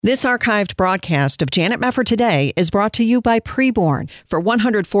This archived broadcast of Janet Mefford Today is brought to you by Preborn. For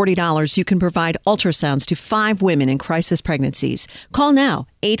 $140, you can provide ultrasounds to 5 women in crisis pregnancies. Call now,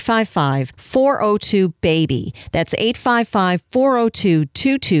 855-402-BABY. That's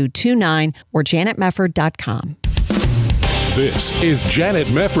 855-402-2229 or janetmefford.com. This is Janet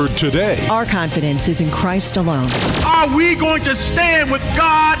Mefford Today. Our confidence is in Christ alone. Are we going to stand with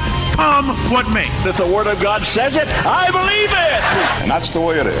God come what may? If the Word of God says it, I believe it. And that's the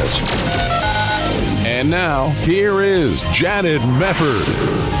way it is. And now, here is Janet Mefford.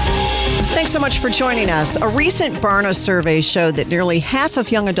 Thanks so much for joining us. A recent Barna survey showed that nearly half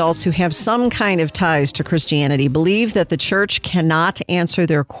of young adults who have some kind of ties to Christianity believe that the church cannot answer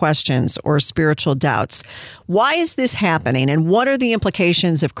their questions or spiritual doubts. Why is this happening, and what are the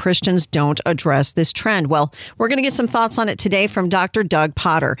implications if Christians don't address this trend? Well, we're going to get some thoughts on it today from Dr. Doug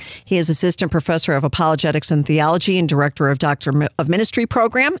Potter. He is Assistant Professor of Apologetics and Theology and Director of Doctor of Ministry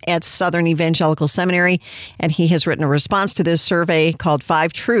program at Southern Evangelical Seminary, and he has written a response to this survey called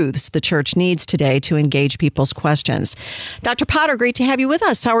 5 Truths the Church Needs Today to Engage People's Questions. Dr. Potter, great to have you with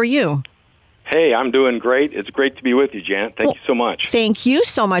us. How are you? Hey, I'm doing great. It's great to be with you, Janet. Thank you so much. Thank you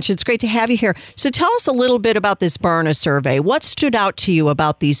so much. It's great to have you here. So tell us a little bit about this Barna survey. What stood out to you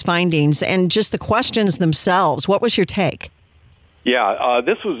about these findings and just the questions themselves? What was your take? Yeah,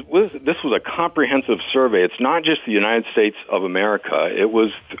 this was a comprehensive survey. It's not just the United States of America. It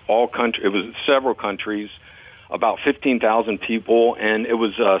was It was several countries, about 15,000 people, and it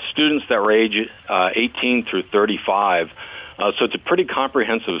was students that were age 18 through 35. So it's a pretty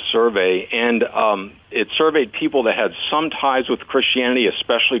comprehensive survey, and it surveyed people that had some ties with Christianity,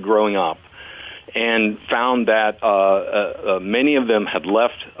 especially growing up, and found that many of them had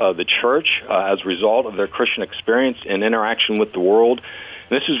left the church as a result of their Christian experience and interaction with the world.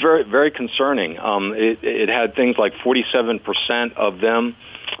 And this is very, very concerning. It had things like 47% of them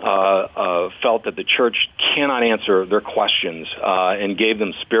felt that the church cannot answer their questions and gave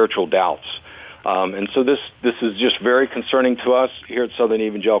them spiritual doubts. And so this is just very concerning to us here at Southern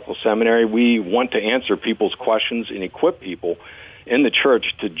Evangelical Seminary. We want to answer people's questions and equip people in the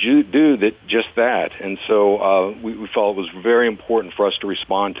church to do just that. And so we felt it was very important for us to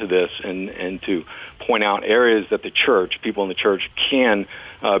respond to this and to point out areas that the church, people in the church, can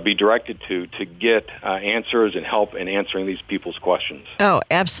be directed to get answers and help in answering these people's questions. Oh,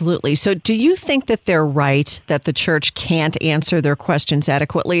 absolutely. So do you think that they're right that the church can't answer their questions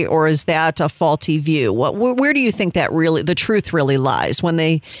adequately, or is that a faulty view? Where do you think that the truth really lies when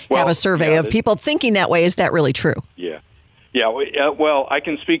they have a survey of people thinking that way? Is that really true? Yeah, well, I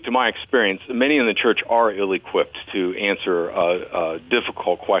can speak to my experience. Many in the church are ill-equipped to answer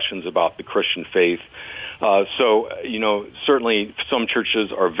difficult questions about the Christian faith. So, certainly some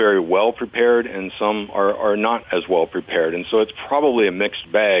churches are very well prepared and some are not as well prepared. And so it's probably a mixed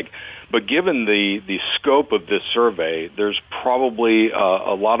bag. But given the scope of this survey, there's probably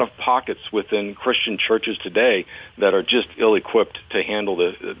a lot of pockets within Christian churches today that are just ill-equipped to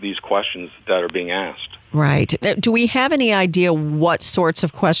handle these questions that are being asked. Right. Do we have any idea what sorts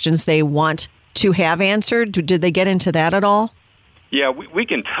of questions they want to have answered? Did they get into that at all? Yeah, we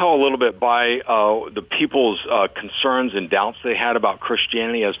can tell a little bit by the people's concerns and doubts they had about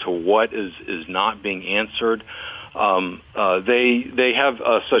Christianity as to what is not being answered. They have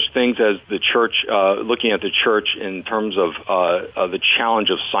such things as the church, looking at the church in terms of the challenge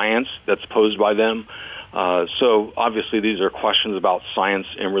of science that's posed by them. So obviously these are questions about science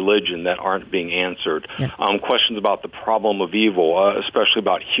and religion that aren't being answered. Yeah. Questions about the problem of evil, especially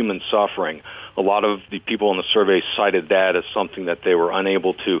about human suffering. A lot of the people in the survey cited that as something that they were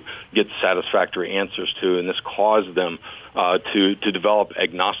unable to get satisfactory answers to, and this caused them to develop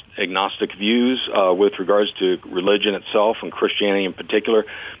agnostic views with regards to religion itself and Christianity in particular.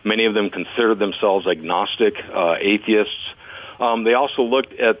 Many of them considered themselves agnostic, atheists. They also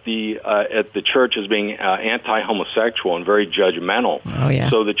looked at the church as being anti-homosexual and very judgmental. Oh, yeah.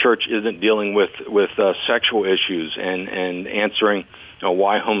 So the church isn't dealing with sexual issues and answering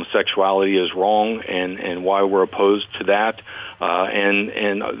why homosexuality is wrong and why we're opposed to that.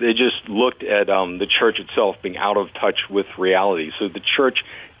 And they just looked at the church itself being out of touch with reality. So the church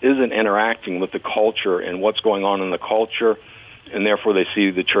isn't interacting with the culture and what's going on in the culture, and therefore they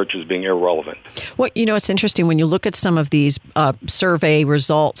see the church as being irrelevant. Well, it's interesting when you look at some of these survey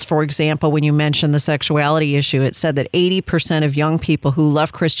results. For example, when you mentioned the sexuality issue, it said that 80% of young people who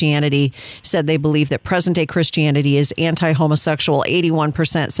left Christianity said they believe that present-day Christianity is anti-homosexual.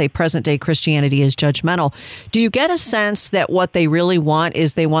 81% say present-day Christianity is judgmental. Do you get a sense that what they really want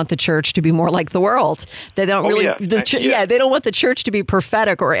is they want the church to be more like the world? They don't they don't want the church to be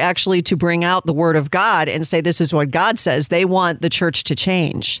prophetic or actually to bring out the word of God and say this is what God says. They want the church to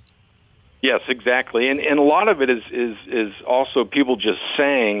change. Yes, exactly. And a lot of it is also people just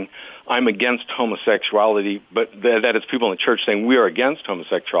saying, I'm against homosexuality, but that is people in the church saying we are against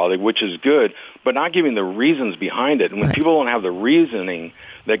homosexuality, which is good, but not giving the reasons behind it. And when people don't have the reasoning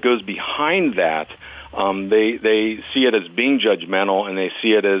that goes behind that, they see it as being judgmental, and they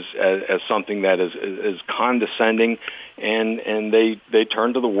see it as something that is condescending, and they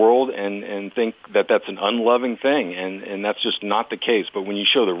turn to the world and think that that's an unloving thing, and that's just not the case. But when you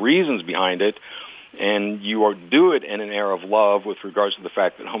show the reasons behind it, and you do it in an air of love with regards to the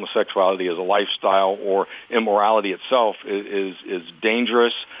fact that homosexuality is a lifestyle, or immorality itself is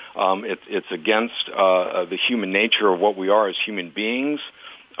dangerous, it's against the human nature of what we are as human beings.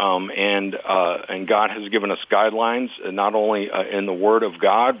 And God has given us guidelines, not only in the Word of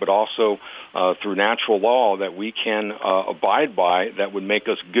God, but also through natural law that we can abide by, that would make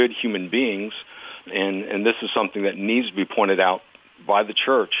us good human beings. And this is something that needs to be pointed out by the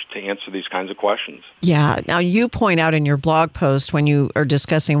church to answer these kinds of questions. Yeah. Now, you point out in your blog post when you are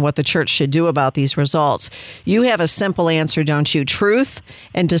discussing what the church should do about these results, you have a simple answer, don't you? Truth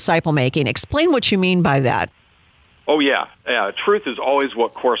and disciple making. Explain what you mean by that. Oh, yeah. Truth is always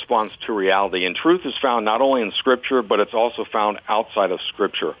what corresponds to reality. And truth is found not only in Scripture, but it's also found outside of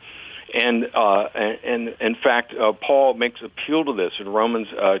Scripture. And in fact, Paul makes appeal to this in Romans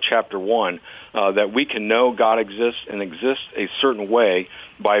chapter 1, that we can know God exists and exists a certain way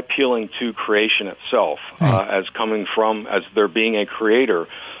by appealing to creation itself, as there being a creator.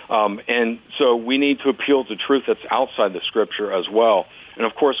 And so we need to appeal to truth that's outside the Scripture as well. And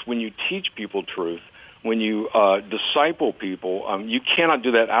of course, when you teach people truth, when you disciple people, you cannot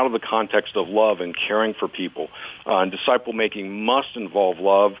do that out of the context of love and caring for people. And disciple making must involve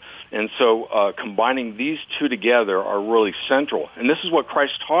love. And so combining these two together are really central. And this is what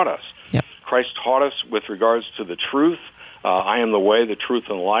Christ taught us. Yep. Christ taught us with regards to the truth. I am the way, the truth,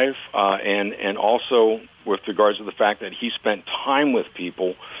 and life. And also with regards to the fact that he spent time with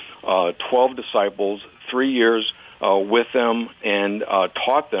people, 12 disciples, 3 years with them, and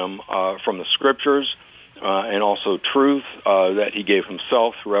taught them from the Scriptures, and also truth that he gave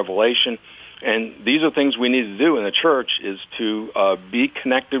himself through revelation. And these are things we need to do in the church, is to be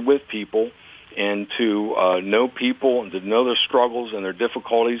connected with people and to know people and to know their struggles and their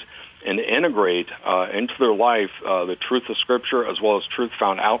difficulties, and to integrate into their life the truth of Scripture as well as truth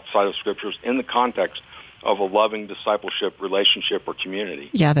found outside of Scriptures in the context of a loving discipleship relationship or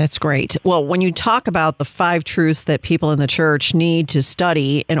community. Yeah, that's great. Well, when you talk about the 5 truths that people in the church need to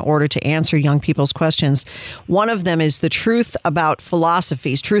study in order to answer young people's questions, one of them is the truth about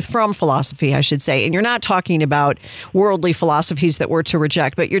philosophies, truth from philosophy, I should say. And you're not talking about worldly philosophies that we're to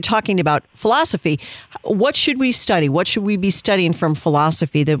reject, but you're talking about philosophy. What should we study? What should we be studying from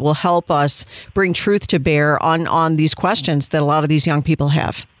philosophy that will help us bring truth to bear on these questions that a lot of these young people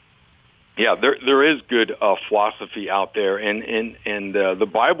have? Yeah, there is good philosophy out there, and the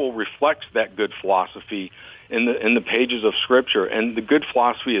Bible reflects that good philosophy in the pages of Scripture. And the good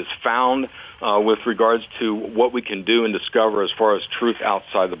philosophy is found with regards to what we can do and discover as far as truth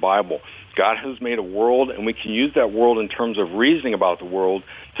outside the Bible. God has made a world, and we can use that world in terms of reasoning about the world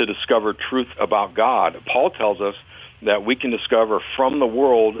to discover truth about God. Paul tells us that we can discover from the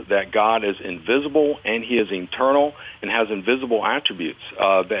world that God is invisible and he is eternal and has invisible attributes,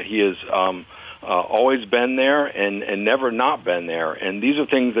 that he has always been there and never not been there. And these are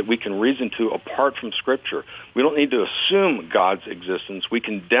things that we can reason to apart from Scripture. We don't need to assume God's existence. We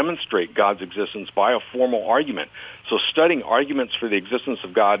can demonstrate God's existence by a formal argument. So studying arguments for the existence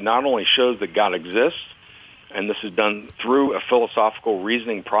of God not only shows that God exists, and this is done through a philosophical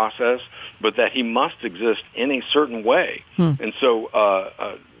reasoning process, but that he must exist in a certain way. And so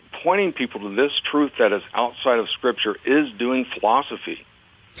pointing people to this truth that is outside of Scripture is doing philosophy.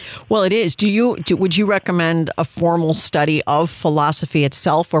 Well, it is. Would you recommend a formal study of philosophy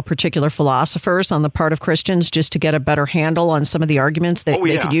itself or particular philosophers on the part of Christians just to get a better handle on some of the arguments that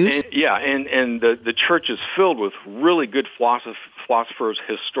they could use? And the church is filled with really good philosophers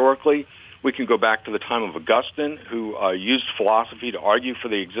historically. We can go back to the time of Augustine, who used philosophy to argue for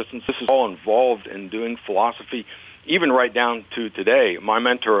the existence. This is all involved in doing philosophy, even right down to today. My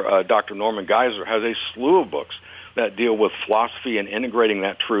mentor, Dr. Norman Geisler, has a slew of books that deal with philosophy and integrating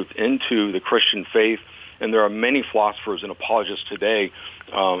that truth into the Christian faith. And there are many philosophers and apologists today,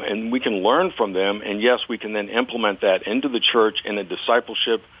 and we can learn from them. And yes, we can then implement that into the church in a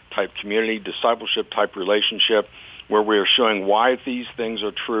discipleship-type community, discipleship-type relationship, where we are showing why these things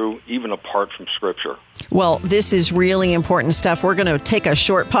are true, even apart from Scripture. Well, this is really important stuff. We're going to take a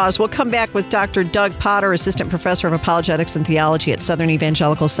short pause. We'll come back with Dr. Doug Potter, Assistant Professor of Apologetics and Theology at Southern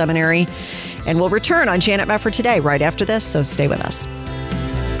Evangelical Seminary. And we'll return on Janet Mefford Today right after this, so stay with us.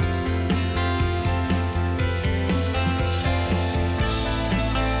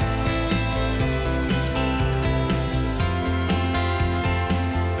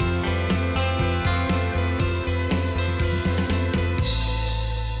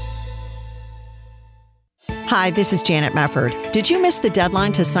 Hi, this is Janet Mefford. Did you miss the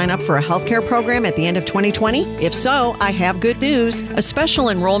deadline to sign up for a healthcare program at the end of 2020? If so, I have good news. A special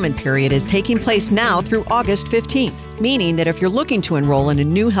enrollment period is taking place now through August 15th, meaning that if you're looking to enroll in a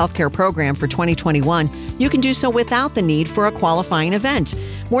new healthcare program for 2021, you can do so without the need for a qualifying event.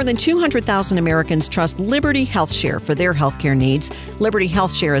 More than 200,000 Americans trust Liberty HealthShare for their healthcare needs. Liberty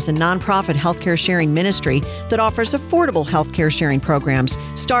HealthShare is a nonprofit healthcare sharing ministry that offers affordable healthcare sharing programs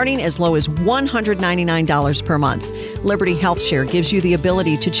starting as low as $199 per month. Liberty HealthShare gives you the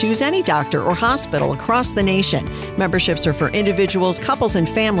ability to choose any doctor or hospital across the nation. Memberships are for individuals, couples, and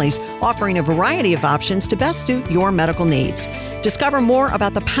families, offering a variety of options to best suit your medical needs. Discover more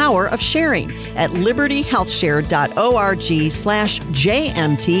about the power of sharing at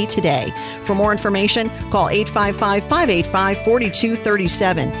libertyhealthshare.org/JMT today. For more information, call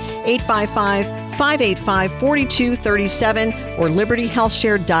 855-585-4237, 855-585-4237, or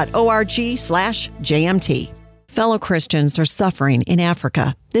libertyhealthshare.org/JMT. Fellow Christians are suffering in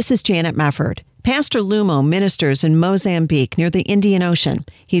Africa. This is Janet Mefford. Pastor Lumo ministers in Mozambique near the Indian Ocean.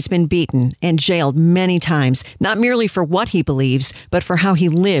 He's been beaten and jailed many times, not merely for what he believes, but for how he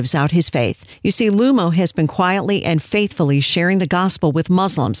lives out his faith. You see, Lumo has been quietly and faithfully sharing the gospel with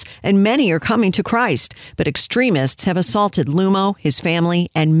Muslims, and many are coming to Christ. But extremists have assaulted Lumo, his family,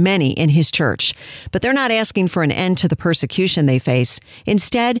 and many in his church. But they're not asking for an end to the persecution they face.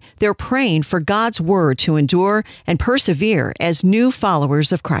 Instead, they're praying for God's word to endure and persevere as new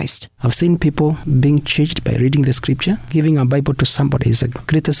followers of Christ. I've seen people being changed by reading the scripture. Giving a Bible to somebody is the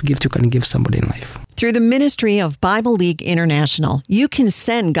greatest gift you can give somebody in life. Through the ministry of Bible League International, you can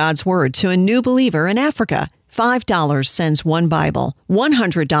send God's word to a new believer in Africa. $5 sends one Bible.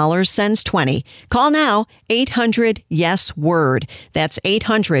 $100 sends 20. Call now, 800-YES-WORD. That's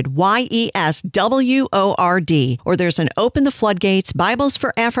 800-YES-WORD. Or there's an Open the Floodgates Bibles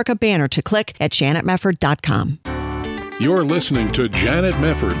for Africa banner to click at janetmefford.com. You're listening to Janet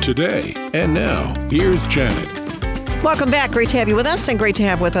Mefford Today. And now, here's Janet. Welcome back. Great to have you with us, and great to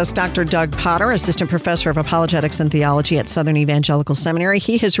have with us Dr. Doug Potter, Assistant Professor of Apologetics and Theology at Southern Evangelical Seminary.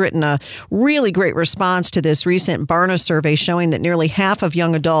 He has written a really great response to this recent Barna survey showing that nearly half of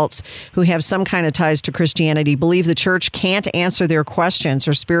young adults who have some kind of ties to Christianity believe the church can't answer their questions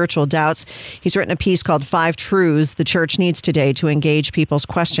or spiritual doubts. He's written a piece called 5 Truths the Church Needs Today to Engage People's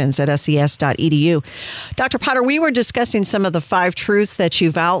Questions at ses.edu. Dr. Potter, we were discussing some of the 5 truths that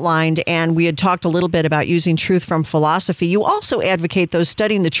you've outlined, and we had talked a little bit about using truth from philosophy. You also advocate those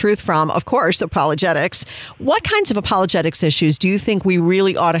studying the truth from, of course, apologetics. What kinds of apologetics issues do you think we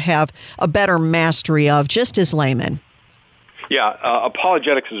really ought to have a better mastery of, just as laymen? Yeah,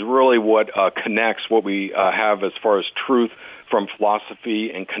 apologetics is really what connects what we have as far as truth from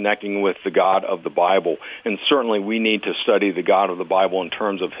philosophy and connecting with the God of the Bible. And certainly we need to study the God of the Bible in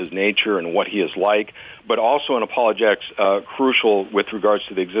terms of his nature and what he is like. But also in apologetics, crucial with regards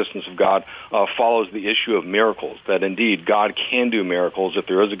to the existence of God, follows the issue of miracles, that indeed God can do miracles. If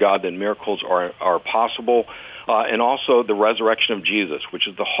there is a God, then miracles are possible. And also the resurrection of Jesus, which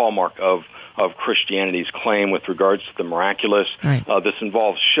is the hallmark of Christianity's claim with regards to the miraculous. Right. This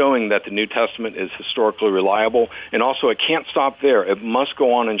involves showing that the New Testament is historically reliable, and also it can't stop there. It must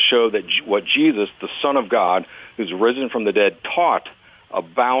go on and show that what Jesus, the Son of God, who's risen from the dead, taught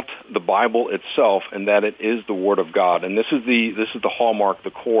about the Bible itself, and that it is the Word of God. And this is the hallmark,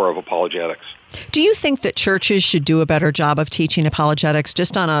 the core of apologetics. Do you think that churches should do a better job of teaching apologetics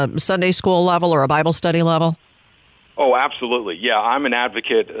just on a Sunday school level or a Bible study level? Oh, absolutely. Yeah, I'm an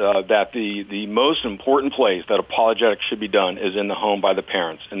advocate that the most important place that apologetics should be done is in the home by the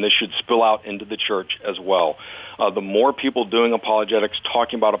parents, and this should spill out into the church as well. The more people doing apologetics,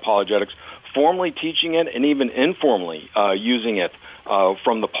 talking about apologetics, formally teaching it, and even informally using it,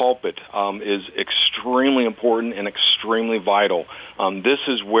 from the pulpit is extremely important and extremely vital. This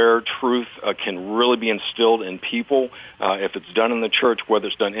is where truth can really be instilled in people. If it's done in the church, whether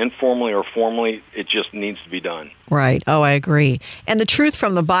it's done informally or formally, it just needs to be done. Right. Oh, I agree. And the truth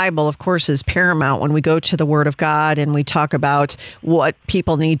from the Bible, of course, is paramount when we go to the Word of God and we talk about what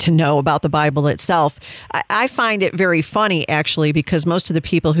people need to know about the Bible itself. I find it very funny, actually, because most of the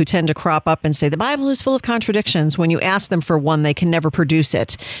people who tend to crop up and say the Bible is full of contradictions, when you ask them for one, they can never produce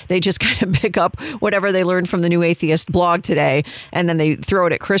it. They just kind of pick up whatever they learned from the New Atheist blog today, and then they throw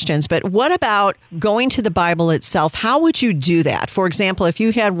it at Christians. But what about going to the Bible itself? How would you do that? For example, if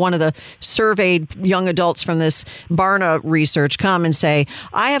you had one of the surveyed young adults from this Barna research come and say,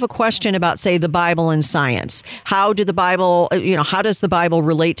 I have a question about, say, the Bible and science. How does the Bible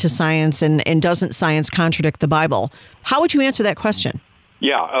relate to science, and doesn't science contradict the Bible? How would you answer that question?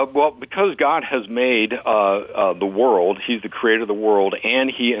 Yeah, well, because God has made the world, He's the creator of the world,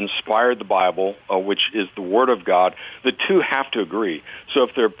 and He inspired the Bible, which is the Word of God, the two have to agree. So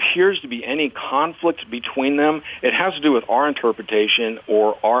if there appears to be any conflict between them, it has to do with our interpretation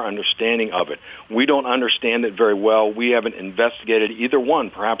or our understanding of it. We don't understand it very well. We haven't investigated either one,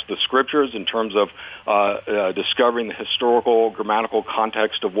 perhaps the Scriptures in terms of discovering the historical, grammatical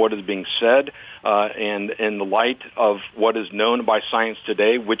context of what is being said, and in the light of what is known by science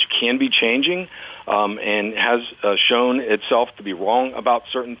today, which can be changing and has shown itself to be wrong about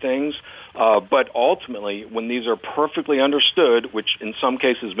certain things. But ultimately, when these are perfectly understood, which in some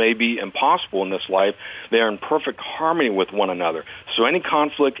cases may be impossible in this life, they are in perfect harmony with one another. So any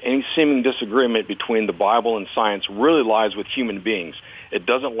conflict, any seeming disagreement between the Bible and science really lies with human beings. It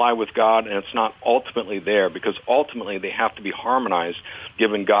doesn't lie with God, and it's not ultimately there, because ultimately they have to be harmonized,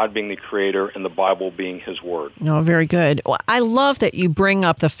 given God being the creator and the Bible being His Word. No, very good. Well, I love that you bring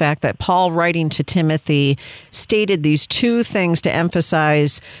up the fact that Paul, writing to Timothy, stated these two things to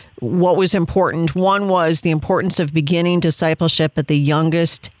emphasize what was important. One was the importance of beginning discipleship at the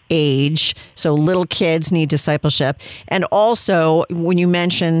youngest age. So little kids need discipleship. And also, when you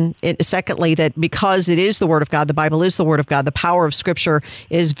mention it, secondly, that because it is the Word of God, the Bible is the Word of God, the power of Scripture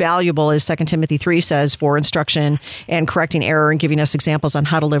is valuable, as 2 Timothy 3 says, for instruction and correcting error and giving us examples on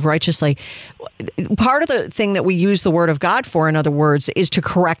how to live righteously. Part of the thing that we use the Word of God for, in other words, is to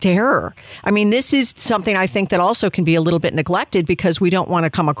correct error. I mean, this is something I think that also can be a little bit neglected, because we don't want to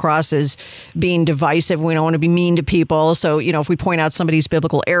come across as being divisive. We don't want to be mean to people. So, if we point out somebody's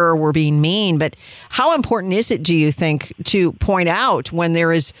biblical error, we're being mean. But how important is it, do you think, to point out when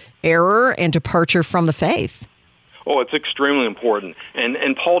there is error and departure from the faith? Oh, it's extremely important.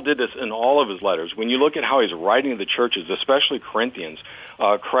 And Paul did this in all of his letters. When you look at how he's writing to the churches, especially Corinthians,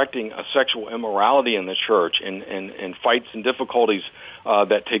 correcting a sexual immorality in the church and fights and difficulties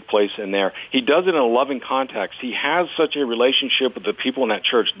that take place in there, he does it in a loving context. He has such a relationship with the people in that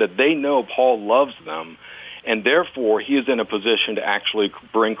church that they know Paul loves them, and therefore he is in a position to actually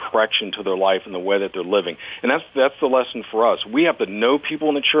bring correction to their life and the way that they're living. And that's the lesson for us. We have to know people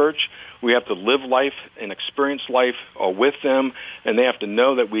in the church. We have to live life and experience life with them, and they have to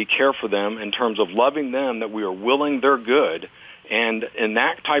know that we care for them in terms of loving them, that we are willing their good. And in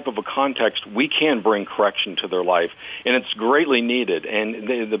that type of a context, we can bring correction to their life, and it's greatly needed.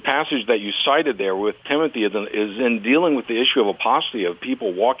 And the passage that you cited there with Timothy is in dealing with the issue of apostasy, of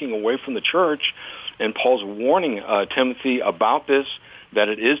people walking away from the church, and Paul's warning Timothy about this, that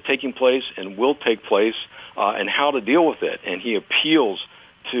it is taking place and will take place, and how to deal with it. And he appeals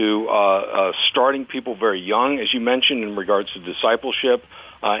to starting people very young, as you mentioned, in regards to discipleship,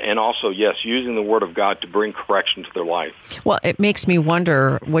 and also, yes, using the Word of God to bring correction to their life. Well, it makes me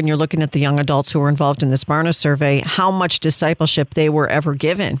wonder, when you're looking at the young adults who were involved in this Barna survey, how much discipleship they were ever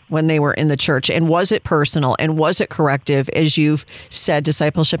given when they were in the church. And was it personal? And was it corrective, as you've said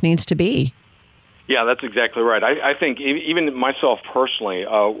discipleship needs to be? Yeah, that's exactly right. I think even myself personally,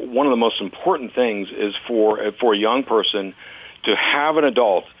 one of the most important things is for a young person to have an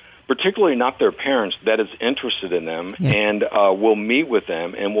adult, particularly not their parents, that is interested in them and will meet with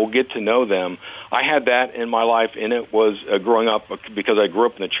them and will get to know them. I had that in my life, and it was growing up, because I grew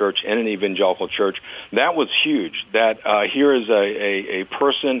up in the church, in an evangelical church. That was huge, that here is a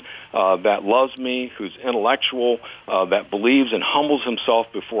person that loves me, who's intellectual, that believes and humbles himself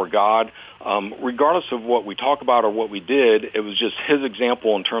before God. Regardless of what we talk about or what we did, it was just his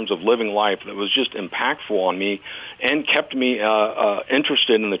example in terms of living life that was just impactful on me and kept me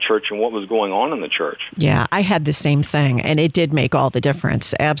interested in the church and what was going on in the church. Yeah, I had the same thing, and it did make all the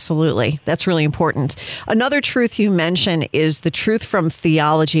difference. Absolutely. That's really important. Another truth you mention is the truth from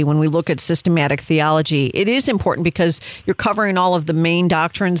theology. When we look at systematic theology, it is important because you're covering all of the main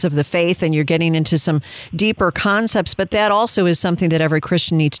doctrines of the the faith and you're getting into some deeper concepts, but that also is something that every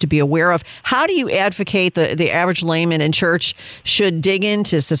Christian needs to be aware of. How do you advocate the average layman in church should dig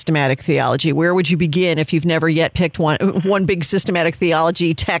into systematic theology? Where would you begin if you've never yet picked one big systematic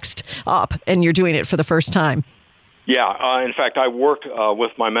theology text up and you're doing it for the first time? Yeah, in fact, I worked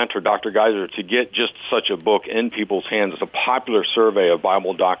with my mentor, Dr. Geiser, to get just such a book in people's hands. It's a popular survey of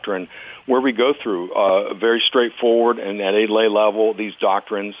Bible doctrine where we go through very straightforward and at a lay level, these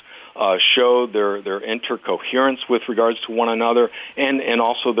doctrines show their intercoherence with regards to one another and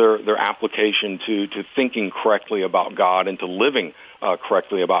also their application to thinking correctly about God and to living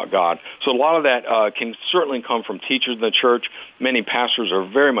correctly about God. So a lot of that can certainly come from teachers in the church. Many pastors are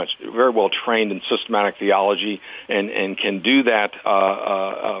very well trained in systematic theology and can do that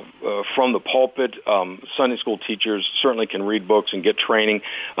from the pulpit. Sunday school teachers certainly can read books and get training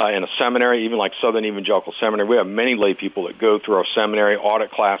in a seminary, even like Southern Evangelical Seminary. We have many lay people that go through our seminary audit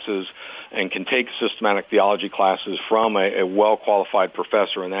classes and can take systematic theology classes from a well-qualified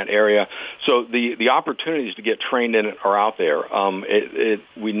professor in that area. So the opportunities to get trained in it are out there.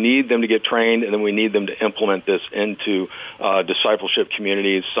 We need them to get trained, and then we need them to implement this into discipleship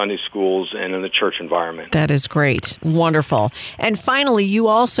communities, Sunday schools, and in the church environment. That is great. Wonderful. And finally, you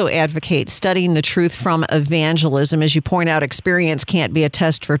also advocate studying the truth from evangelism. As you point out, experience can't be a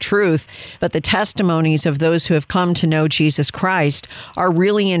test for truth, but the testimonies of those who have come to know Jesus Christ are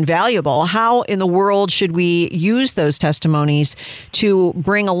really invaluable. How in the world should we use those testimonies to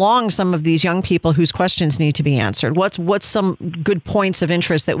bring along some of these young people whose questions need to be answered? What's some good points of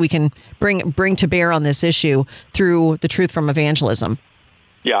interest that we can bring to bear on this issue through the truth from evangelism?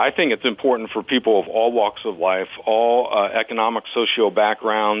 Yeah, I think it's important for people of all walks of life, all economic, social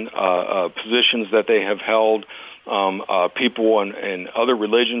background, positions that they have held, people in other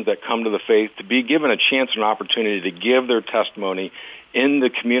religions that come to the faith, to be given a chance and an opportunity to give their testimony in the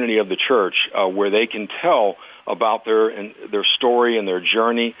community of the church, where they can tell about their story and their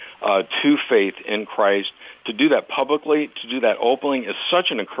journey to faith in Christ. To do that publicly, to do that openly, is such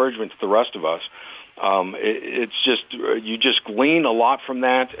an encouragement to the rest of us. It's just, you just glean a lot from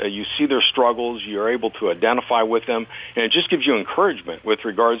that. You see their struggles. You're able to identify with them. And it just gives you encouragement with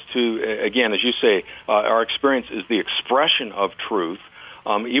regards to, again, as you say, our experience is the expression of truth.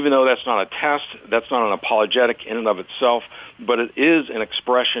 Even though that's not a test, that's not an apologetic in and of itself, but it is an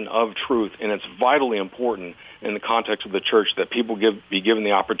expression of truth, and it's vitally important in the context of the church that people be given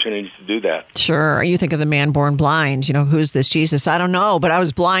the opportunity to do that. Sure. You think of the man born blind. Who's this Jesus? I don't know, but I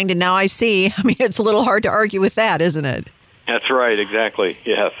was blind and now I see. I mean, it's a little hard to argue with that, isn't it? That's right. Exactly.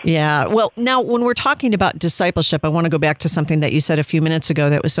 Yes. Yeah. Well, now when we're talking about discipleship, I want to go back to something that you said a few minutes ago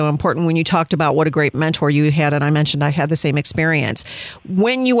that was so important when you talked about what a great mentor you had. And I mentioned I had the same experience.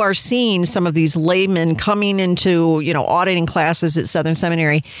 When you are seeing some of these laymen coming into, auditing classes at Southern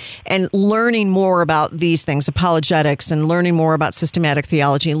Seminary and learning more about these things, apologetics, and learning more about systematic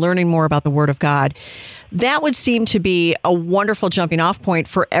theology, learning more about the Word of God, that would seem to be a wonderful jumping off point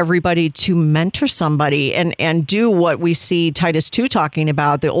for everybody to mentor somebody and do what we see Titus 2 talking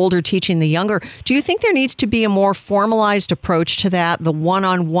about, the older teaching the younger. Do you think there needs to be a more formalized approach to that, the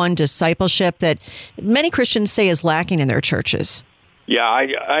one-on-one discipleship that many Christians say is lacking in their churches? Yeah,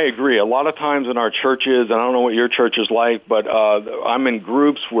 I agree. A lot of times in our churches, and I don't know what your church is like, but I'm in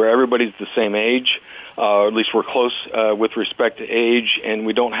groups where everybody's the same age. At least we're close with respect to age, and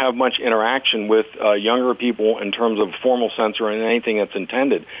we don't have much interaction with younger people in terms of formal sense or in anything that's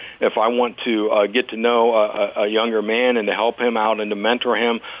intended. If I want to get to know a younger man and to help him out and to mentor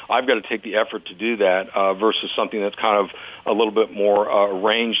him, I've got to take the effort to do that versus something that's kind of a little bit more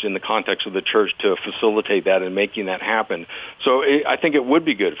arranged in the context of the church to facilitate that and making that happen. So I think it would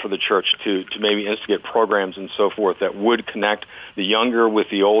be good for the church to maybe instigate programs and so forth that would connect the younger with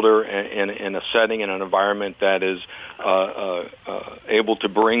the older in a setting and an environment that is able to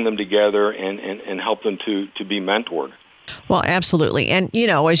bring them together and help them to be mentored. Well, absolutely. And,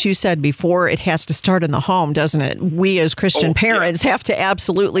 as you said before, it has to start in the home, doesn't it? We as Christian parents have to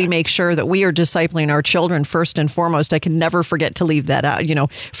absolutely make sure that we are discipling our children first and foremost. I can never forget to leave that out,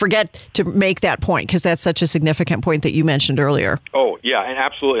 forget to make that point because that's such a significant point that you mentioned earlier. Oh, yeah, and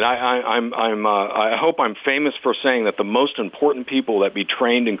absolutely. I hope I'm famous for saying that the most important people that be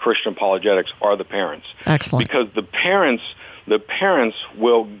trained in Christian apologetics are the parents. Excellent. Because the parents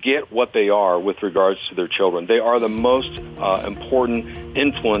will get what they are with regards to their children. They are the most important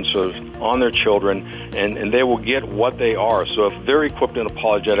influencers on their children, and they will get what they are. So if they're equipped in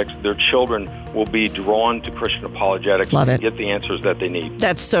apologetics, their children will be drawn to Christian apologetics and get the answers that they need.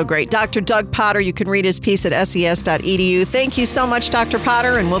 That's so great. Dr. Doug Potter, you can read his piece at ses.edu. Thank you so much, Dr.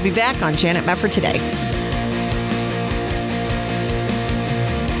 Potter, and we'll be back on Janet Mefford Today.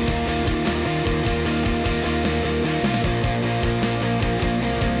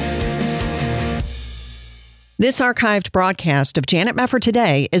 This archived broadcast of Janet Mefford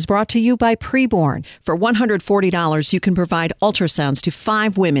Today is brought to you by Preborn. For $140, you can provide ultrasounds to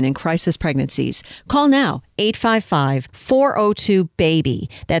 5 women in crisis pregnancies. Call now, 855-402-BABY.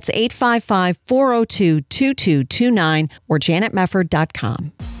 That's 855-402-2229 or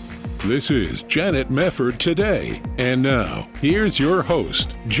janetmefford.com. This is Janet Mefford Today. And now, here's your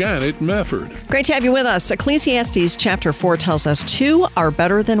host, Janet Mefford. Great to have you with us. Ecclesiastes chapter 4 tells us 2 are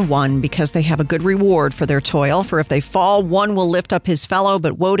better than 1 because they have a good reward for their toil. For if they fall, one will lift up his fellow,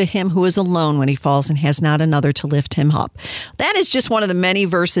 but woe to him who is alone when he falls and has not another to lift him up. That is just one of the many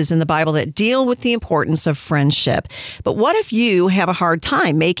verses in the Bible that deal with the importance of friendship. But what if you have a hard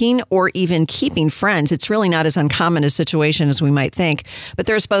time making or even keeping friends? It's really not as uncommon a situation as we might think. But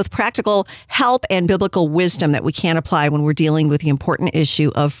there's both practical help and biblical wisdom that we can apply when we're dealing with the important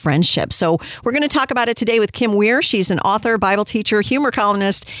issue of friendship. So we're going to talk about it today with Kim Weir. She's an author, Bible teacher, humor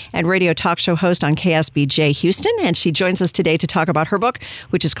columnist, and radio talk show host on KSBJ Houston. And she joins us today to talk about her book,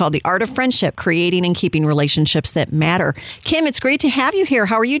 which is called The Art of Friendship, Creating and Keeping Relationships That Matter. Kim, it's great to have you here.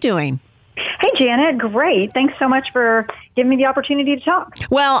 How are you doing? Hey, Janet. Great. Thanks so much for giving me the opportunity to talk.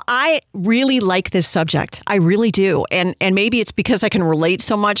 Well, I really like this subject. I really do. And maybe it's because I can relate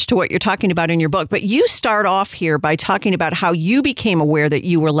so much to what you're talking about in your book. But you start off here by talking about how you became aware that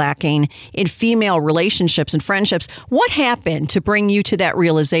you were lacking in female relationships and friendships. What happened to bring you to that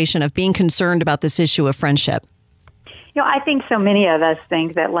realization of being concerned about this issue of friendship? You know, I think so many of us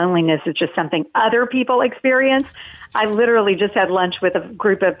think that loneliness is just something other people experience. I literally just had lunch with a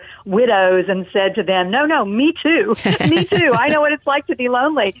group of widows and said to them, no, me too. Me too. I know what it's like to be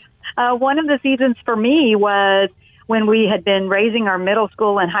lonely. One of the seasons for me was when we had been raising our middle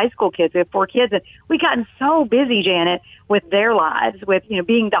school and high school kids. We have 4 kids, and we gotten so busy, Janet, with their lives, with,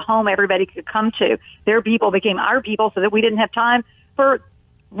 being the home everybody could come to. Their people became our people so that we didn't have time for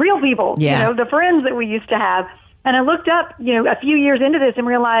real people, the friends that we used to have. And I looked up, a few years into this and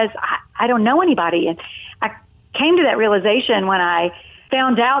realized I don't know anybody. And I came to that realization when I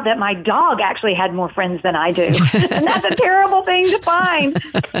found out that my dog actually had more friends than I do. And that's a terrible thing to find.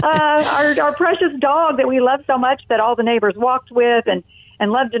 Our precious dog that we love so much that all the neighbors walked with and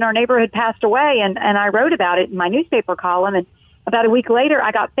loved in our neighborhood passed away. And I wrote about it in my newspaper column. And about a week later,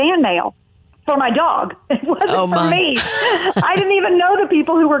 I got fan mail for my dog. It wasn't for me. I didn't even know the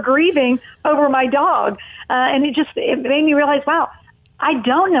people who were grieving over my dog. And it made me realize, wow, I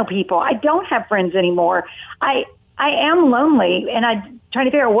don't know people. I don't have friends anymore. I am lonely, and I'm trying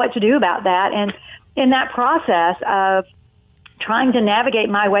to figure out what to do about that. And in that process of trying to navigate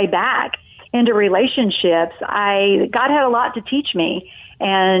my way back into relationships, God had a lot to teach me.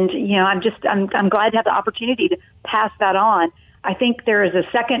 And, I'm glad to have the opportunity to pass that on. I think there is a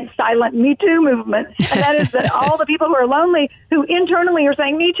second silent Me Too movement, and that is that all the people who are lonely, who internally are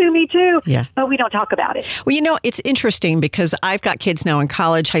saying, me too, but we don't talk about it. Well, it's interesting because I've got kids now in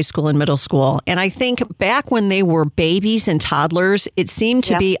college, high school, and middle school, and I think back when they were babies and toddlers, it seemed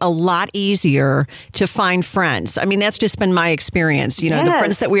to be a lot easier to find friends. I mean, that's just been my experience. The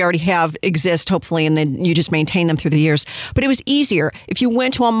friends that we already have exist, hopefully, and then you just maintain them through the years. But it was easier if you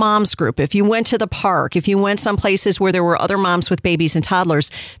went to a mom's group, if you went to the park, if you went some places where there were other moms with babies and toddlers,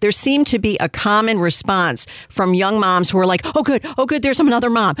 there seemed to be a common response from young moms who were like, oh good, there's another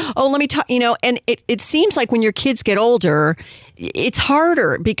mom. Oh, let me talk, and it seems like when your kids get older, it's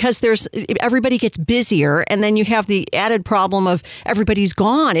harder because everybody gets busier, and then you have the added problem of everybody's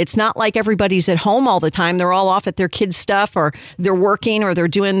gone. It's not like everybody's at home all the time. They're all off at their kids' stuff, or they're working, or they're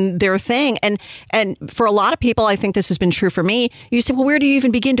doing their thing. And for a lot of people, I think this has been true for me. You say, well, where do you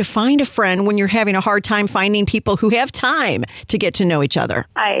even begin to find a friend when you're having a hard time finding people who have time to get to know each other?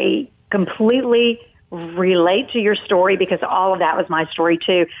 I completely relate to your story because all of that was my story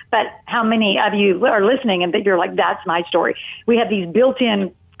too. But how many of you are listening and that you're like, that's my story? We have these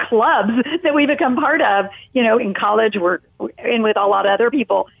built-in clubs that we become part of. In college, we're in with a lot of other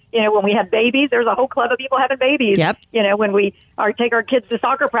people. When we have babies, there's a whole club of people having babies. Yep. When we take our kids to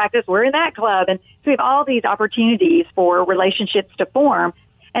soccer practice, we're in that club. And so we have all these opportunities for relationships to form.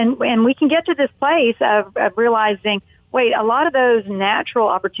 And we can get to this place of realizing, wait, a lot of those natural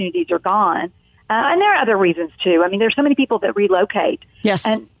opportunities are gone. And there are other reasons, too. I mean, there's so many people that relocate. Yes.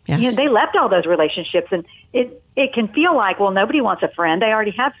 And yes. They left all those relationships. And it can feel like, well, nobody wants a friend. They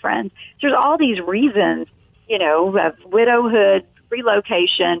already have friends. There's all these reasons, of widowhood,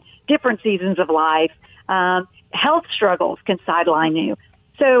 relocation, different seasons of life. Health struggles can sideline you.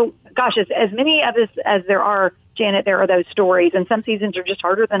 So, gosh, as many of us as there are Janet, there are those stories, and some seasons are just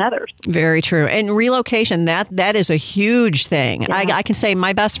harder than others. Very true. And relocation, that is a huge thing. Yeah. I can say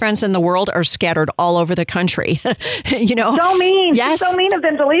my best friends in the world are scattered all over the country. So mean. Yes. So mean of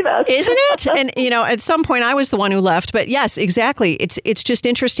them to leave us. Isn't it? And, at some point I was the one who left. But yes, exactly. It's just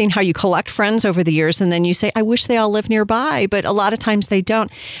interesting how you collect friends over the years and then you say, I wish they all lived nearby. But a lot of times they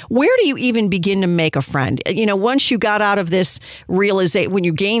don't. Where do you even begin to make a friend? Once you got out of this realization, when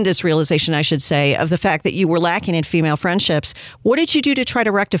you gained this realization, I should say, of the fact that you were lacking in female friendships, what did you do to try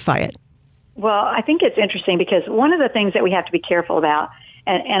to rectify it? Well, I think it's interesting because one of the things that we have to be careful about,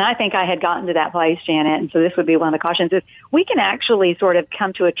 and I think I had gotten to that place, Janet, and so this would be one of the cautions, is we can actually sort of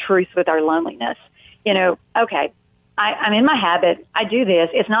come to a truce with our loneliness. Okay, I'm in my habit. I do this.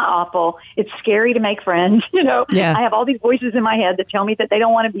 It's not awful. It's scary to make friends. Yeah. I have all these voices in my head that tell me that they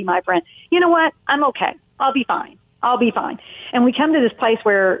don't want to be my friend. You know what? I'm okay. I'll be fine. And we come to this place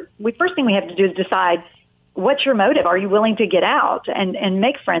where first thing we have to do is decide, what's your motive? Are you willing to get out and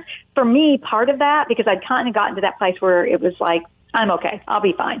make friends? For me, part of that, because I'd kind of gotten to that place where it was like, I'm okay, I'll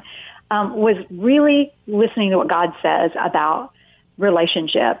be fine, was really listening to what God says about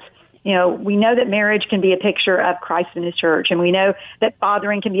relationships. We know that marriage can be a picture of Christ and his church, and we know that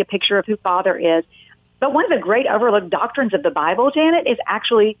fathering can be a picture of who Father is. But one of the great overlooked doctrines of the Bible, Janet, is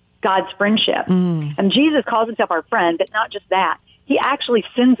actually God's friendship. And Jesus calls himself our friend, but not just that. He actually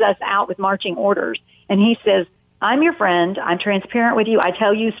sends us out with marching orders. And he says, I'm your friend. I'm transparent with you. I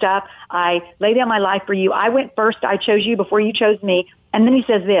tell you stuff. I lay down my life for you. I went first. I chose you before you chose me. And then he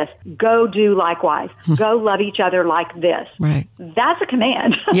says this, go do likewise. Go love each other like this. Right. That's a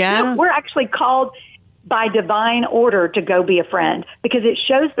command. Yeah. We're actually called by divine order to go be a friend because it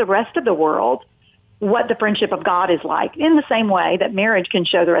shows the rest of the world what the friendship of God is like, in the same way that marriage can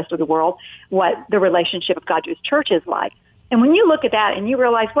show the rest of the world what the relationship of God to his church is like. And when you look at that and you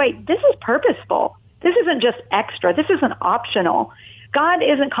realize, wait, this is purposeful. This isn't just extra. This isn't optional. God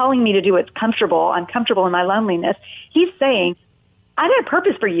isn't calling me to do what's comfortable. I'm comfortable in my loneliness. He's saying, I got a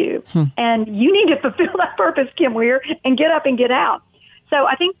purpose for you, and you need to fulfill that purpose, Kim Weir, and get up and get out. So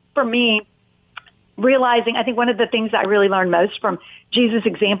I think for me, realizing, I think one of the things I really learned most from Jesus'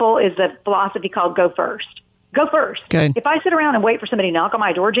 example is the philosophy called go first. Go first. Good. If I sit around and wait for somebody to knock on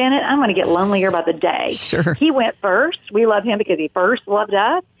my door, Janet, I'm going to get lonelier by the day. Sure. He went first. We love him because he first loved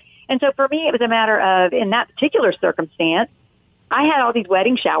us. And so for me, it was a matter of, in that particular circumstance, I had all these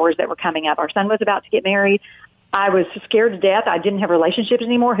wedding showers that were coming up. Our son was about to get married. I was scared to death. I didn't have relationships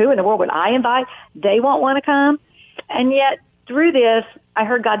anymore. Who in the world would I invite? They won't want to come. And yet, through this, I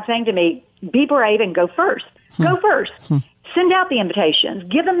heard God saying to me, be brave and go first. Go first. Send out the invitations.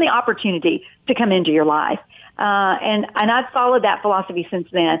 Give them the opportunity to come into your life. And I've followed that philosophy since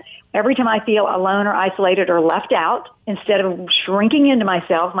then. Every time I feel alone or isolated or left out, instead of shrinking into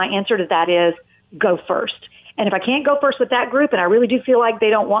myself, my answer to that is go first. And if I can't go first with that group, and I really do feel like they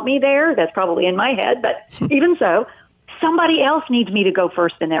don't want me there, that's probably in my head, but even so, somebody else needs me to go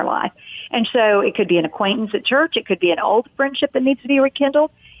first in their life. And so it could be an acquaintance at church. It could be an old friendship that needs to be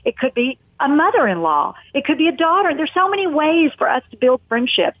rekindled. It could be a mother-in-law. It could be a daughter. There's so many ways for us to build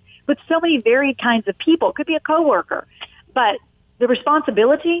friendships with so many varied kinds of people. It could be a coworker. But the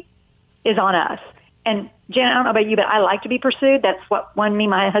responsibility is on us. And Janet, I don't know about you, but I like to be pursued. That's what won me.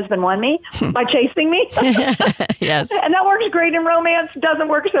 My husband won me by chasing me. Yes. And that works great in romance. Doesn't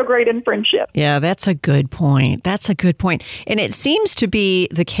work so great in friendship. Yeah, that's a good point. That's a good point. And it seems to be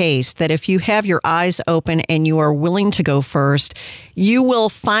the case that if you have your eyes open and you are willing to go first, you will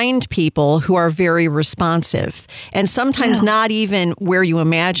find people who are very responsive and sometimes not even where you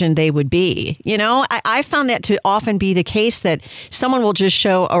imagine they would be. You know, I found that to often be the case, that someone will just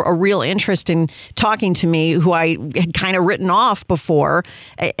show a real interest in talking to me who I had kind of written off before.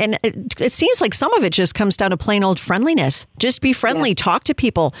 And it seems like some of it just comes down to plain old friendliness. Just be friendly, talk to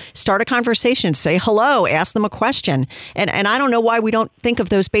people, start a conversation, say hello, ask them a question. And I don't know why we don't think of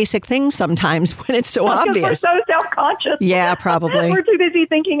those basic things sometimes when it's so obvious. We're so self-conscious. Yeah, probably. We're too busy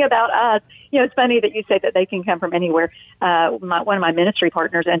thinking about us. You know, it's funny that you say that they can come from anywhere. One of my ministry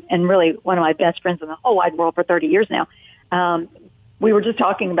partners and really one of my best friends in the whole wide world for 30 years now, we were just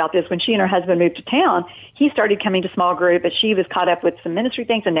talking about this when she and her husband moved to town. He started coming to small group, but she was caught up with some ministry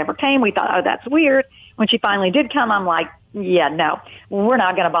things and never came. We thought, oh, that's weird. When she finally did come, I'm like, yeah, no, we're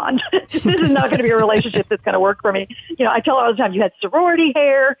not going to bond. This is not going to be a relationship that's going to work for me. You know, I tell her all the time, you had sorority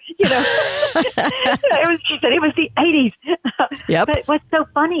hair, you know. She said it was the 80s. Yep. But what's so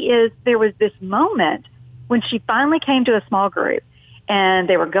funny is there was this moment when she finally came to a small group, and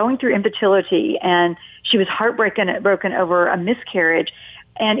they were going through infertility, and she was broken over a miscarriage.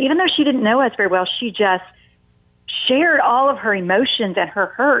 And even though she didn't know us very well, she just shared all of her emotions and her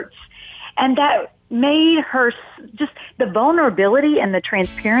hurts. And that made her, just the vulnerability and the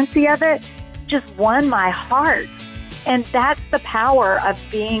transparency of it just won my heart. And that's the power of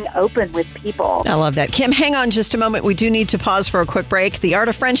being open with people. I love that. Kim, hang on just a moment. We do need to pause for a quick break. The Art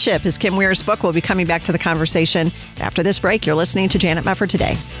of Friendship is Kim Weir's book. We'll be coming back to the conversation after this break. You're listening to Janet Mefford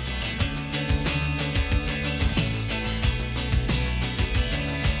Today.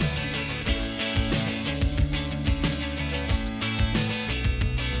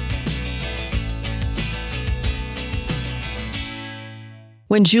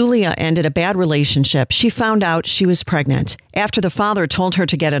 When Julia ended a bad relationship, she found out she was pregnant. After the father told her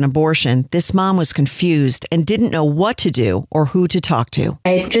to get an abortion, this mom was confused and didn't know what to do or who to talk to.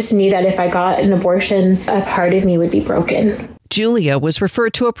 I just knew that if I got an abortion, a part of me would be broken. Julia was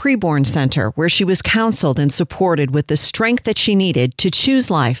referred to a preborn center where she was counseled and supported with the strength that she needed to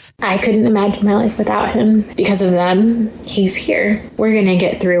choose life. I couldn't imagine my life without him. Because of them, he's here. We're going to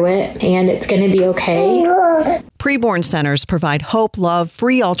get through it, and it's going to be okay. Preborn centers provide hope, love,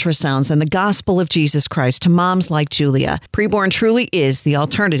 free ultrasounds, and the gospel of Jesus Christ to moms like Julia. Preborn truly is the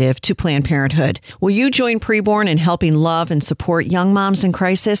alternative to Planned Parenthood. Will you join Preborn in helping love and support young moms in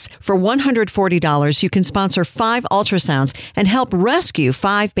crisis? For $140, you can sponsor 5 ultrasounds and help rescue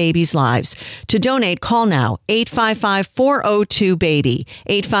 5 babies' lives. To donate, call now, 855-402-BABY,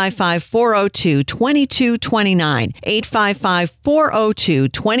 855-402-2229,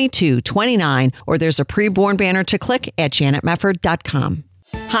 855-402-2229, or there's a Preborn banner to click at janetmefford.com.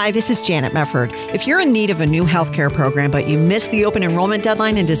 Hi, this is Janet Mefford. If you're in need of a new healthcare program, but you missed the open enrollment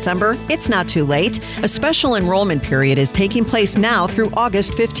deadline in December, it's not too late. A special enrollment period is taking place now through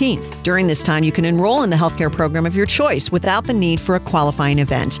August 15th. During this time, you can enroll in the healthcare program of your choice without the need for a qualifying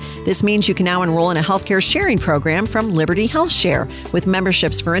event. This means you can now enroll in a healthcare sharing program from Liberty Health Share with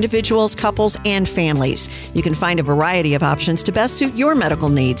memberships for individuals, couples, and families. You can find a variety of options to best suit your medical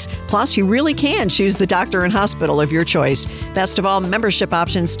needs. Plus, you really can choose the doctor and hospital of your choice. Best of all, membership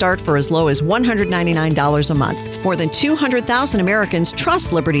options start for as low as $199 a month. More than 200,000 Americans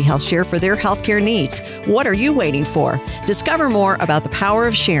trust Liberty Health Share for their healthcare needs. What are you waiting for? Discover more about the power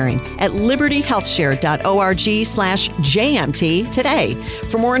of sharing at libertyhealthshare.org/JMT today.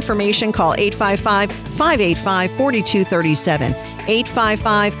 For more information, call 855-585-4237,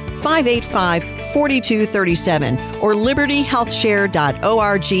 855-585-4237, or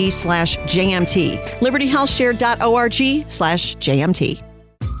libertyhealthshare.org/JMT, libertyhealthshare.org/JMT.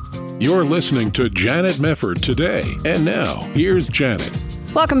 You're listening to Janet Mefford Today. And now, here's Janet.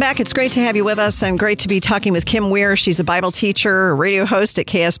 Welcome back. It's great to have you with us and great to be talking with Kim Weir. She's a Bible teacher, a radio host at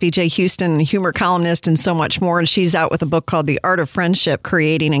KSBJ Houston, a humor columnist, and so much more. And she's out with a book called The Art of Friendship,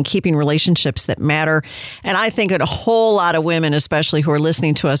 Creating and Keeping Relationships That Matter. And I think that a whole lot of women, especially who are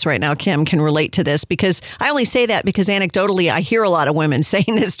listening to us right now, Kim, can relate to this, because I only say that because anecdotally, I hear a lot of women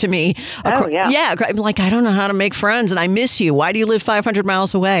saying this to me. Oh, yeah. Yeah. I'm like, I don't know how to make friends and I miss you. Why do you live 500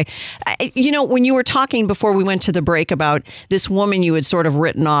 miles away? You know, when you were talking before we went to the break about this woman you had sort of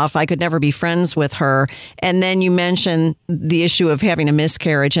written off, I could never be friends with her. And then you mentioned the issue of having a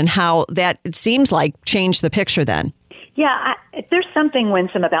miscarriage and how that, it seems like, changed the picture then. Yeah, there's something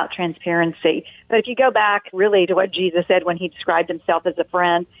winsome about transparency. But if you go back really to what Jesus said when he described himself as a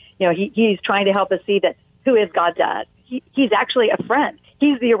friend, you know, he's trying to help us see that who is God does. He's actually a friend.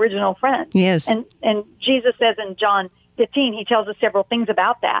 He's the original friend. Yes. And Jesus says in John 15, he tells us several things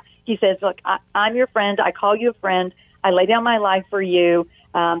about that. He says, look, I'm your friend. I call you a friend. I lay down my life for you.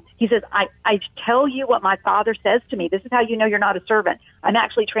 He says, I tell you what my Father says to me. This is how you know you're not a servant. I'm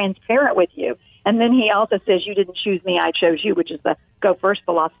actually transparent with you. And then he also says, you didn't choose me, I chose you, which is the go first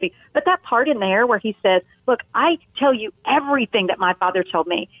philosophy. But that part in there where he says, look, I tell you everything that my Father told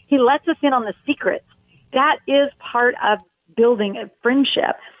me. He lets us in on the secrets. That is part of building a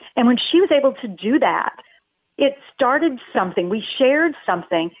friendship. And when she was able to do that, it started something. We shared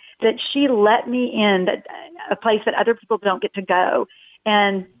something that she let me in, a place that other people don't get to go.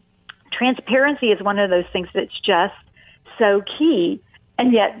 And transparency is one of those things that's just so key.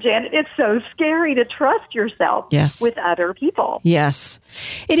 And yet, Janet, it's so scary to trust yourself with other people. Yes,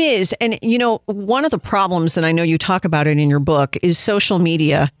 it is. And, you know, one of the problems, and I know you talk about it in your book, is social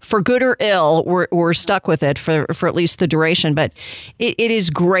media. For good or ill, we're stuck with it for at least the duration. But it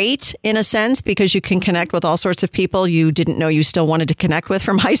is great in a sense because you can connect with all sorts of people you didn't know you still wanted to connect with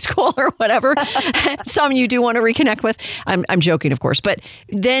from high school or whatever. Some you do want to reconnect with. I'm joking, of course. But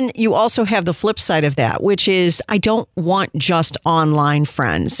then you also have the flip side of that, which is I don't want just online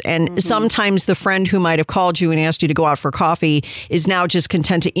friends. And sometimes the friend who might have called you and asked you to go out for coffee is now just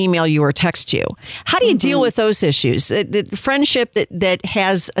content to email you or text you. How do you deal with those issues? The friendship that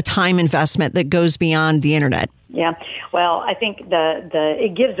has a time investment that goes beyond the internet? Yeah. Well, I think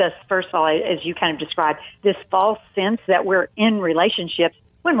it gives us, first of all, as you kind of described, this false sense that we're in relationships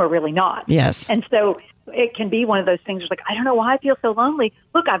when we're really not. Yes. And so it can be one of those things like, I don't know why I feel so lonely.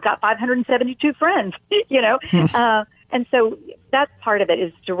 Look, I've got 572 friends, and so that's part of it,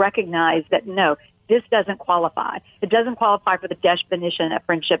 is to recognize that, no, this doesn't qualify. It doesn't qualify for the definition of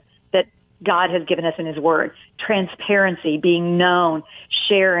friendship that God has given us in his word. Transparency, being known,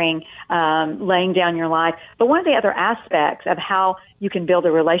 sharing, laying down your life. But one of the other aspects of how you can build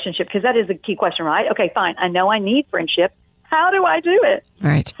a relationship, because that is a key question, right? Okay, fine. I know I need friendship. How do I do it?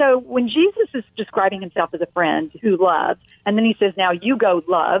 Right. So when Jesus is describing himself as a friend who loves, and then he says, now you go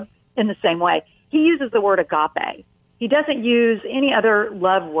love in the same way, he uses the word agape. He doesn't use any other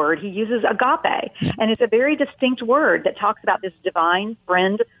love word. He uses agape. Yeah. And it's a very distinct word that talks about this divine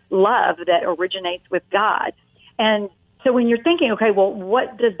friend love that originates with God. And so when you're thinking, okay, well,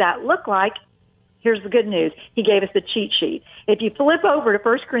 what does that look like? Here's the good news. He gave us the cheat sheet. If you flip over to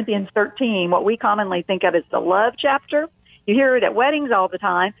 1 Corinthians 13, what we commonly think of as the love chapter, you hear it at weddings all the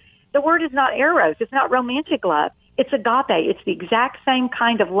time. The word is not eros. It's not romantic love. It's agape. It's the exact same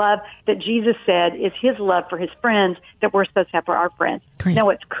kind of love that Jesus said is his love for his friends that we're supposed to have for our friends. Great. Now,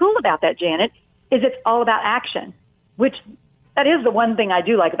 what's cool about that, Janet, is it's all about action, which that is the one thing I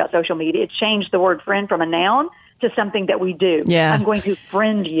do like about social media. It changed the word friend from a noun to something that we do. Yeah. I'm going to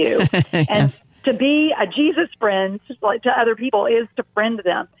friend you. Yes. And to be a Jesus friend to other people is to friend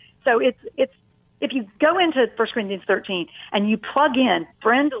them. So it's if you go into 1 Corinthians 13 and you plug in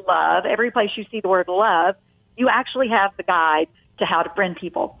friend love, every place you see the word love, you actually have the guide to how to friend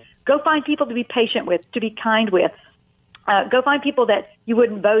people. Go find people to be patient with, to be kind with. Go find people that you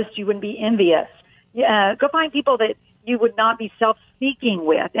wouldn't boast, you wouldn't be envious. Go find people that you would not be self-seeking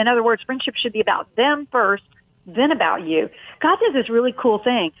with. In other words, friendship should be about them first, then about you. God does this really cool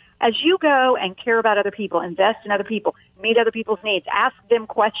thing. As you go and care about other people, invest in other people, meet other people's needs, ask them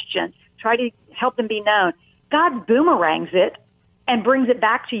questions, try to help them be known, God boomerangs it and brings it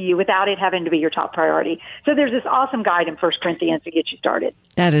back to you without it having to be your top priority. So there's this awesome guide in 1 Corinthians to get you started.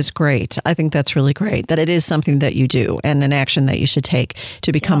 That is great. I think that's really great, that it is something that you do and an action that you should take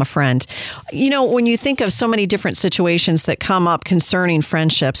to become a friend. When you think of so many different situations that come up concerning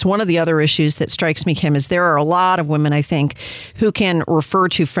friendships, one of the other issues that strikes me, Kim, is there are a lot of women, I think, who can refer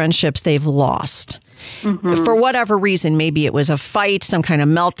to friendships they've lost. Mm-hmm. For whatever reason, maybe it was a fight, some kind of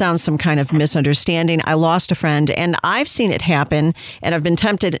meltdown, some kind of misunderstanding. I lost a friend, and I've seen it happen, and I've been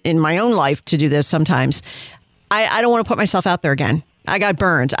tempted in my own life to do this sometimes. I don't want to put myself out there again. I got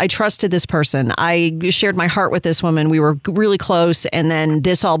burned. I trusted this person. I shared my heart with this woman. We were really close, and then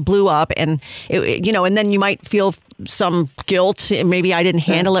this all blew up, and and then you might feel some guilt. Maybe I didn't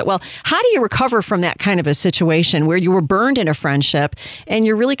handle it well. How do you recover from that kind of a situation where you were burned in a friendship and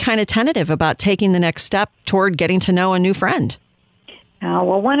you're really kind of tentative about taking the next step toward getting to know a new friend?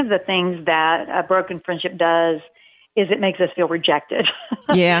 Well, one of the things that a broken friendship does is it makes us feel rejected.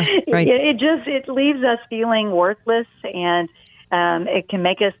 Yeah, right. It leaves us feeling worthless, and it can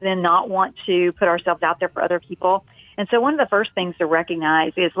make us then not want to put ourselves out there for other people. And so one of the first things to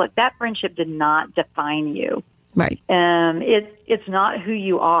recognize is, look, that friendship did not define you. Right. It's not who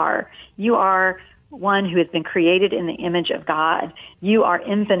you are. You are one who has been created in the image of God. You are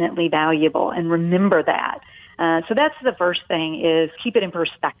infinitely valuable, and remember that. So that's the first thing, is keep it in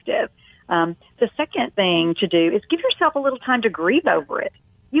perspective. The second thing to do is give yourself a little time to grieve over it.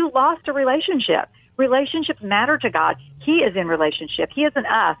 You lost a relationship. Relationships matter to God. He is in relationship. He is in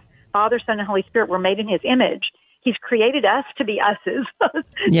us. Father, Son, and Holy Spirit, we're made in his image. He's created us to be us's,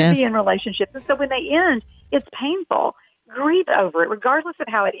 yes. to be in relationships. And so when they end, it's painful. Grieve over it, regardless of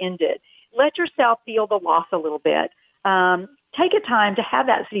how it ended. Let yourself feel the loss a little bit. Take a time to have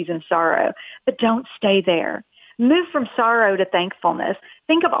that season of sorrow, but don't stay there. Move from sorrow to thankfulness.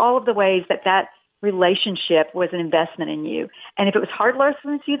 Think of all of the ways that relationship was an investment in you. And if it was hard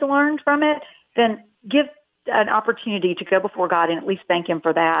lessons you learned from it, then give an opportunity to go before God and at least thank him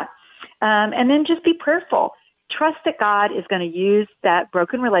for that. And then just be prayerful. Trust that God is going to use that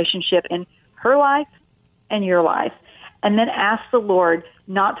broken relationship in her life and your life. And then ask the Lord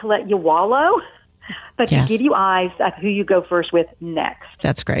not to let you wallow, but yes. to give you eyes of who you go first with next.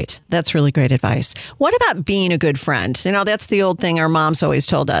 That's great. That's really great advice. What about being a good friend? That's the old thing our moms always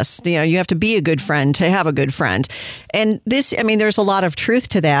told us. You have to be a good friend to have a good friend. And there's a lot of truth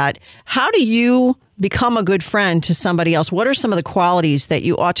to that. How do you become a good friend to somebody else? What are some of the qualities that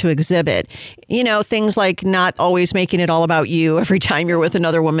you ought to exhibit? Things like not always making it all about you every time you're with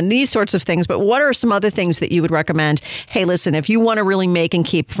another woman, these sorts of things. But what are some other things that you would recommend? Hey, listen, if you want to really make and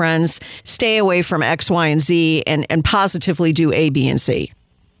keep friends, stay away from X, Y, and Z and positively do A, B, and C.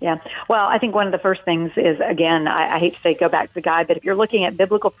 Yeah. Well, I think one of the first things is, again, I hate to say go back to the guide, but if you're looking at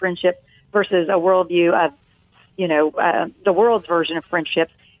biblical friendship versus a worldview of, the world's version of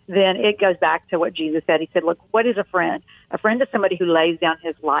friendships, then it goes back to what Jesus said. He said, look, what is a friend? A friend is somebody who lays down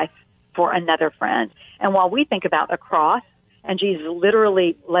his life for another friend. And while we think about a cross and Jesus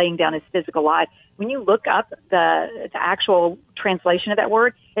literally laying down his physical life, when you look up the actual translation of that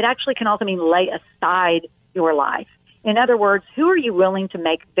word, it actually can also mean lay aside your life. In other words, who are you willing to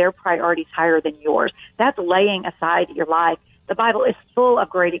make their priorities higher than yours? That's laying aside your life. The Bible is full of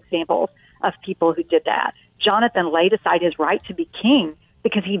great examples of people who did that. Jonathan laid aside his right to be king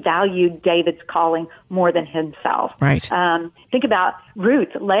because he valued David's calling more than himself. Right. Think about Ruth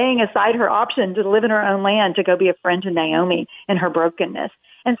laying aside her option to live in her own land to go be a friend to Naomi in her brokenness.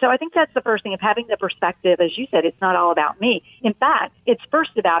 And so I think that's the first thing, of having the perspective, as you said, it's not all about me. In fact, it's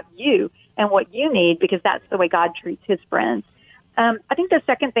first about you and what you need, because that's the way God treats his friends. I think the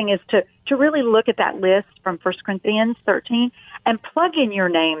second thing is to really look at that list from 1 Corinthians 13 and plug in your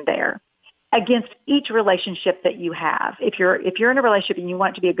name there against each relationship that you have. If you're in a relationship and you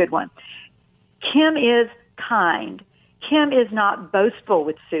want it to be a good one, Kim is kind. Kim is not boastful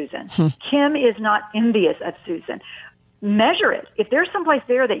with Susan. Kim is not envious of Susan. Measure it. If there's someplace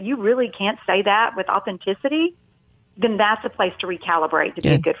there that you really can't say that with authenticity, then that's a place to recalibrate to be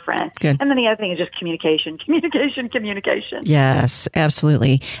a good friend. Good. And then the other thing is just communication. Yes,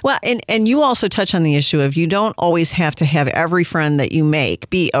 absolutely. Well, and you also touch on the issue of you don't always have to have every friend that you make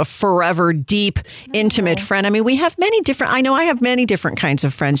be a forever deep, intimate friend. I mean, we have I know I have many different kinds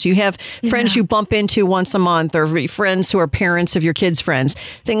of friends. You have friends you bump into once a month, or friends who are parents of your kids' friends,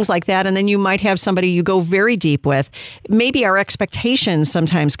 things like that. And then you might have somebody you go very deep with. Maybe our expectations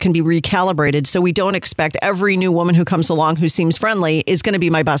sometimes can be recalibrated, so we don't expect every new woman who comes along who seems friendly is going to be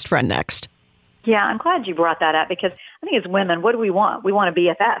my best friend next. Yeah, I'm glad you brought that up, because I think as women, what do we want? We want a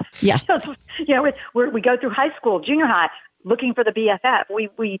BFF. Yeah. We go through high school, junior high, looking for the BFF.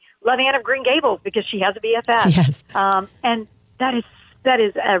 We love Anne of Green Gables because she has a BFF. Yes. And that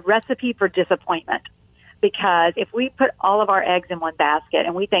is a recipe for disappointment, because if we put all of our eggs in one basket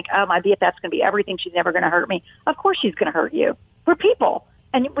and we think, oh, my BFF's going to be everything, she's never going to hurt me. Of course she's going to hurt you. We're people,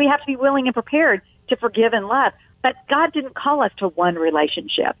 and we have to be willing and prepared to forgive and love. But God didn't call us to one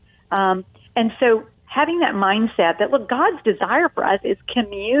relationship. And so having that mindset that, look, God's desire for us is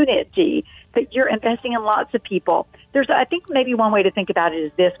community, that you're investing in lots of people. I think maybe one way to think about it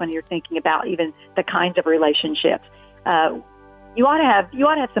is this, when you're thinking about even the kinds of relationships. You ought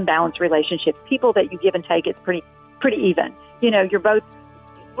to have some balanced relationships, people that you give and take. It's pretty even. You're both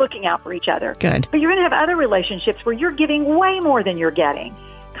looking out for each other. Good. But you're going to have other relationships where you're giving way more than you're getting.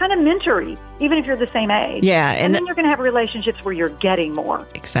 Kind of mentory, even if you're the same age. Yeah. And then you're going to have relationships where you're getting more.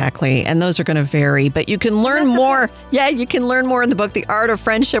 Exactly. And those are going to vary, but you can learn more. Yeah, you can learn more in the book, The Art of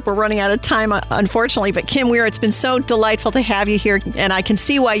Friendship. We're running out of time, unfortunately. But Kim Weir, it's been so delightful to have you here. And I can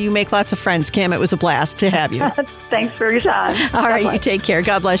see why you make lots of friends, Kim. It was a blast to have you. Thanks for your time. All right, you take care.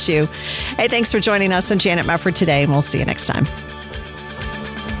 God bless you. Hey, thanks for joining us on Janet Mefford today, and we'll see you next time.